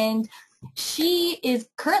colleague, and she is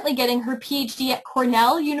currently getting her PhD at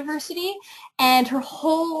Cornell University, and her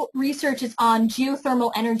whole research is on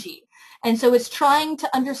geothermal energy. And so it's trying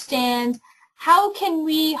to understand how can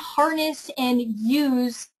we harness and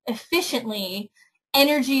use efficiently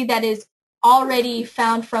energy that is already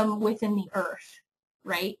found from within the earth,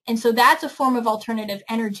 right? And so that's a form of alternative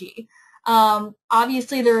energy.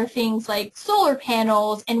 Obviously, there are things like solar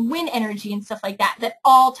panels and wind energy and stuff like that that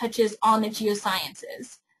all touches on the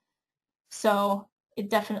geosciences. So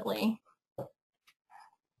it definitely.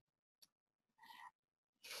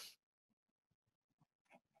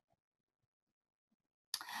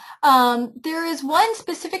 There is one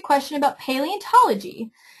specific question about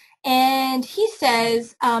paleontology. And he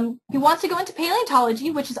says he wants to go into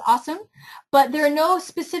paleontology, which is awesome, but there are no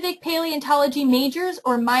specific paleontology majors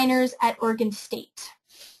or minors at Oregon State.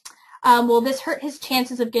 Will this hurt his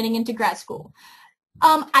chances of getting into grad school?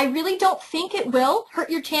 I really don't think it will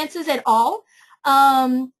hurt your chances at all.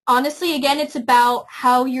 Honestly, again, it's about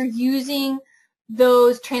how you're using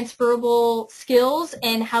those transferable skills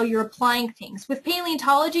and how you're applying things. With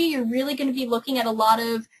paleontology, you're really going to be looking at a lot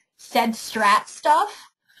of sed strat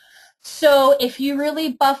stuff. So if you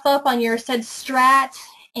really buff up on your sed strat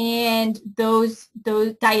and those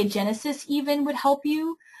diagenesis even would help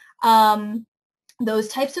you, those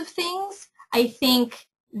types of things, I think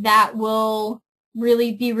that will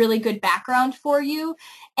really be really good background for you.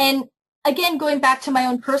 And again, going back to my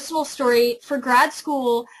own personal story, for grad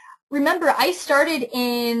school, remember I started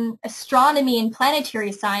in astronomy and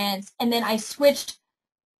planetary science, and then I switched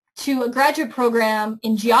to a graduate program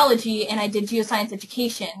in geology, and I did geoscience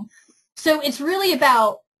education. So it's really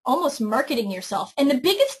about almost marketing yourself. And the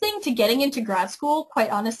biggest thing to getting into grad school,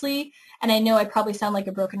 quite honestly, and I know I probably sound like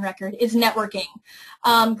a broken record, is networking.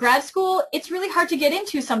 Grad school, it's really hard to get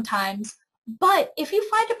into sometimes, but if you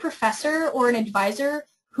find a professor or an advisor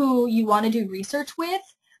who you want to do research with,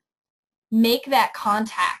 make that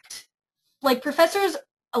contact. Like, professors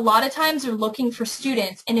a lot of times are looking for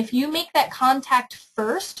students, and if you make that contact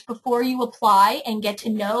first before you apply and get to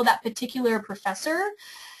know that particular professor,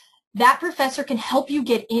 that professor can help you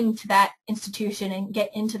get into that institution and get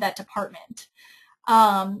into that department.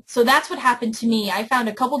 So that's what happened to me. I found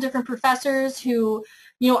a couple different professors who,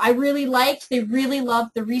 I really liked. They really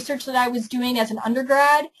loved the research that I was doing as an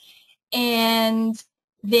undergrad, and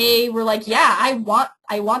they were like, yeah, I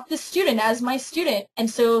want this student as my student, and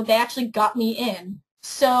so they actually got me in.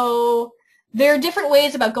 So there are different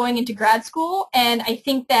ways about going into grad school, and I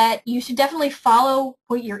think that you should definitely follow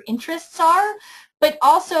what your interests are, but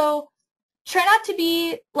also try not to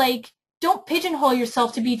be like, don't pigeonhole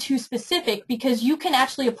yourself to be too specific, because you can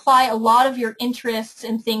actually apply a lot of your interests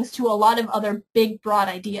and things to a lot of other big, broad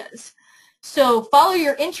ideas. So follow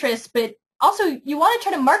your interests, but also you want to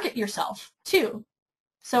try to market yourself too.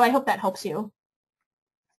 So I hope that helps you.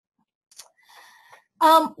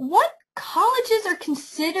 What colleges are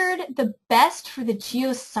considered the best for the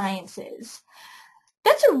geosciences?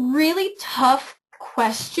 That's a really tough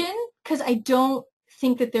question, because I don't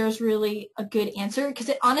think that there's really a good answer,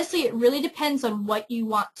 because honestly, it really depends on what you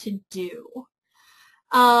want to do.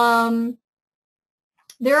 There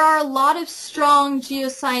are a lot of strong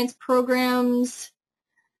geoscience programs.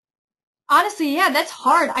 Honestly, yeah, that's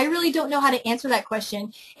hard. I really don't know how to answer that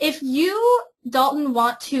question. If you, Dalton,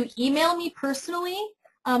 want to email me personally,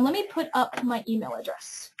 let me put up my email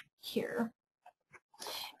address here.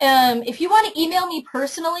 If you want to email me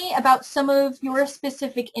personally about some of your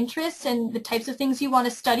specific interests and the types of things you want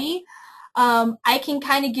to study, I can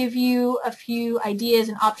kind of give you a few ideas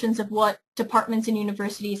and options of what departments and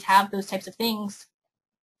universities have those types of things.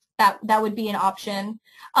 That would be an option.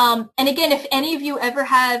 And again, if any of you ever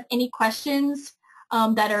have any questions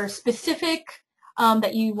that are specific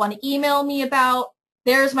that you want to email me about,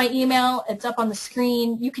 there's my email. It's up on the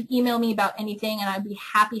screen. You can email me about anything, and I'd be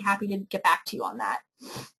happy to get back to you on that.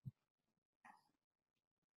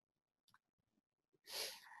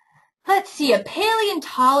 Let's see, a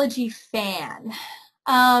paleontology fan.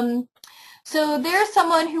 So there's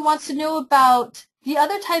someone who wants to know about the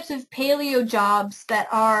other types of paleo jobs that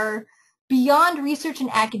are beyond research and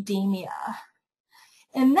academia.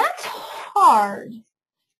 And that's hard,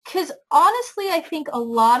 because honestly, I think a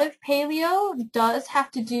lot of paleo does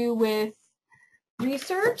have to do with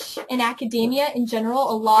research and academia in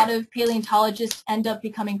general. A lot of paleontologists end up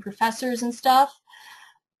becoming professors and stuff.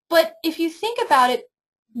 But if you think about it,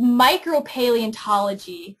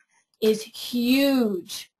 micropaleontology is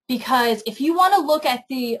huge, because if you want to look at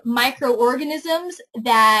the microorganisms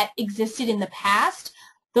that existed in the past,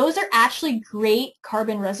 those are actually great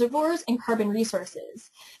carbon reservoirs and carbon resources.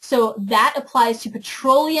 So that applies to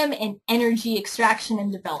petroleum and energy extraction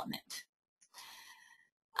and development.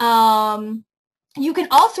 You can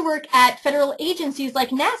also work at federal agencies like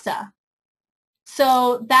NASA.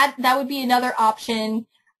 So that would be another option.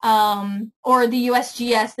 Or the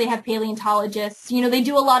USGS, they have paleontologists. They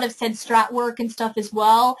do a lot of sed strat work and stuff as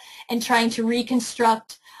well, and trying to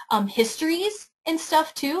reconstruct histories and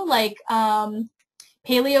stuff too, like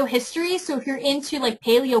paleo history. So if you're into like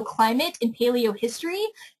paleoclimate and paleo history,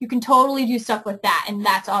 you can totally do stuff with that, and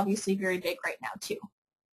that's obviously very big right now too.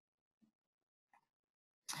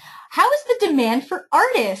 How is the demand for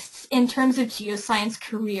artists in terms of geoscience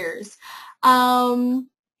careers?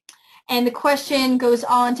 And the question goes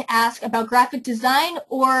on to ask about graphic design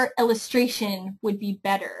or illustration would be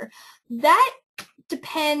better. That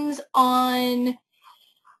depends on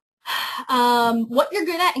what you're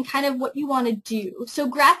good at and kind of what you want to do. So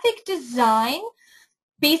graphic design,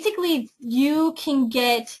 basically you can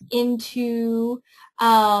get into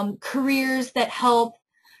careers that help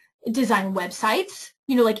design websites,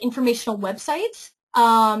 like informational websites.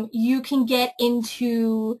 You can get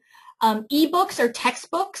into ebooks or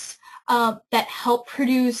textbooks that help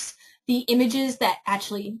produce the images that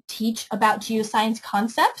actually teach about geoscience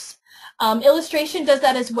concepts. Illustration does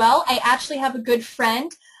that as well. I actually have a good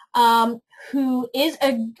friend who is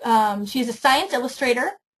she's a science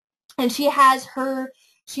illustrator, and she has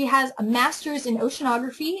a master's in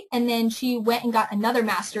oceanography, and then she went and got another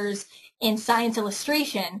master's in science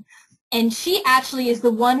illustration. And she actually is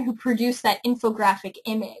the one who produced that infographic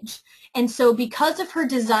image. And so because of her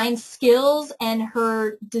design skills and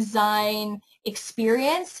her design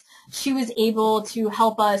experience, she was able to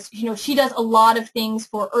help us. She does a lot of things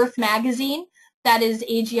for Earth Magazine. That is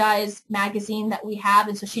AGI's magazine that we have,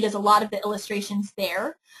 and so she does a lot of the illustrations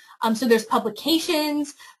there. So there's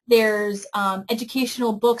publications, there's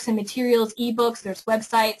educational books and materials, ebooks, there's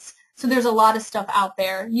websites. So there's a lot of stuff out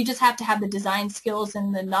there. You just have to have the design skills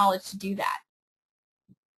and the knowledge to do that.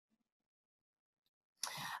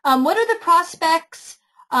 What are the prospects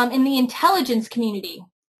in the intelligence community?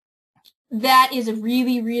 That is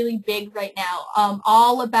really, really big right now.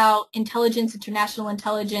 All about intelligence, international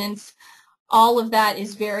intelligence, all of that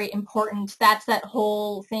is very important. That's that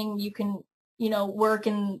whole thing. You can, work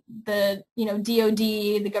in the, DOD,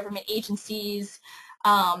 the government agencies.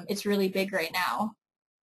 It's really big right now.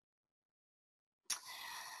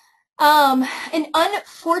 And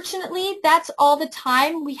unfortunately, that's all the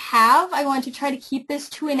time we have. I want to try to keep this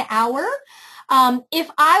to an hour. If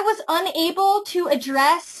I was unable to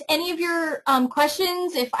address any of your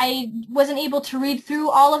questions, if I wasn't able to read through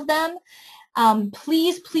all of them,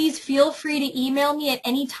 please feel free to email me at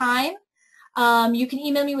any time. You can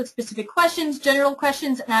email me with specific questions, general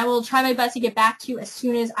questions, and I will try my best to get back to you as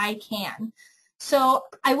soon as I can. So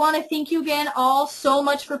I want to thank you again all so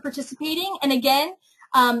much for participating. And again,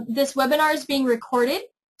 this webinar is being recorded,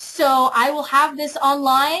 so I will have this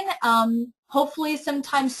online hopefully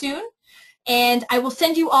sometime soon. And I will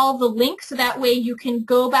send you all the links so that way you can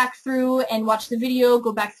go back through and watch the video,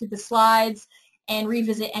 go back through the slides, and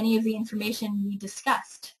revisit any of the information we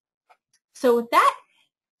discussed. So with that,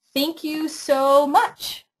 thank you so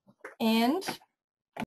much. And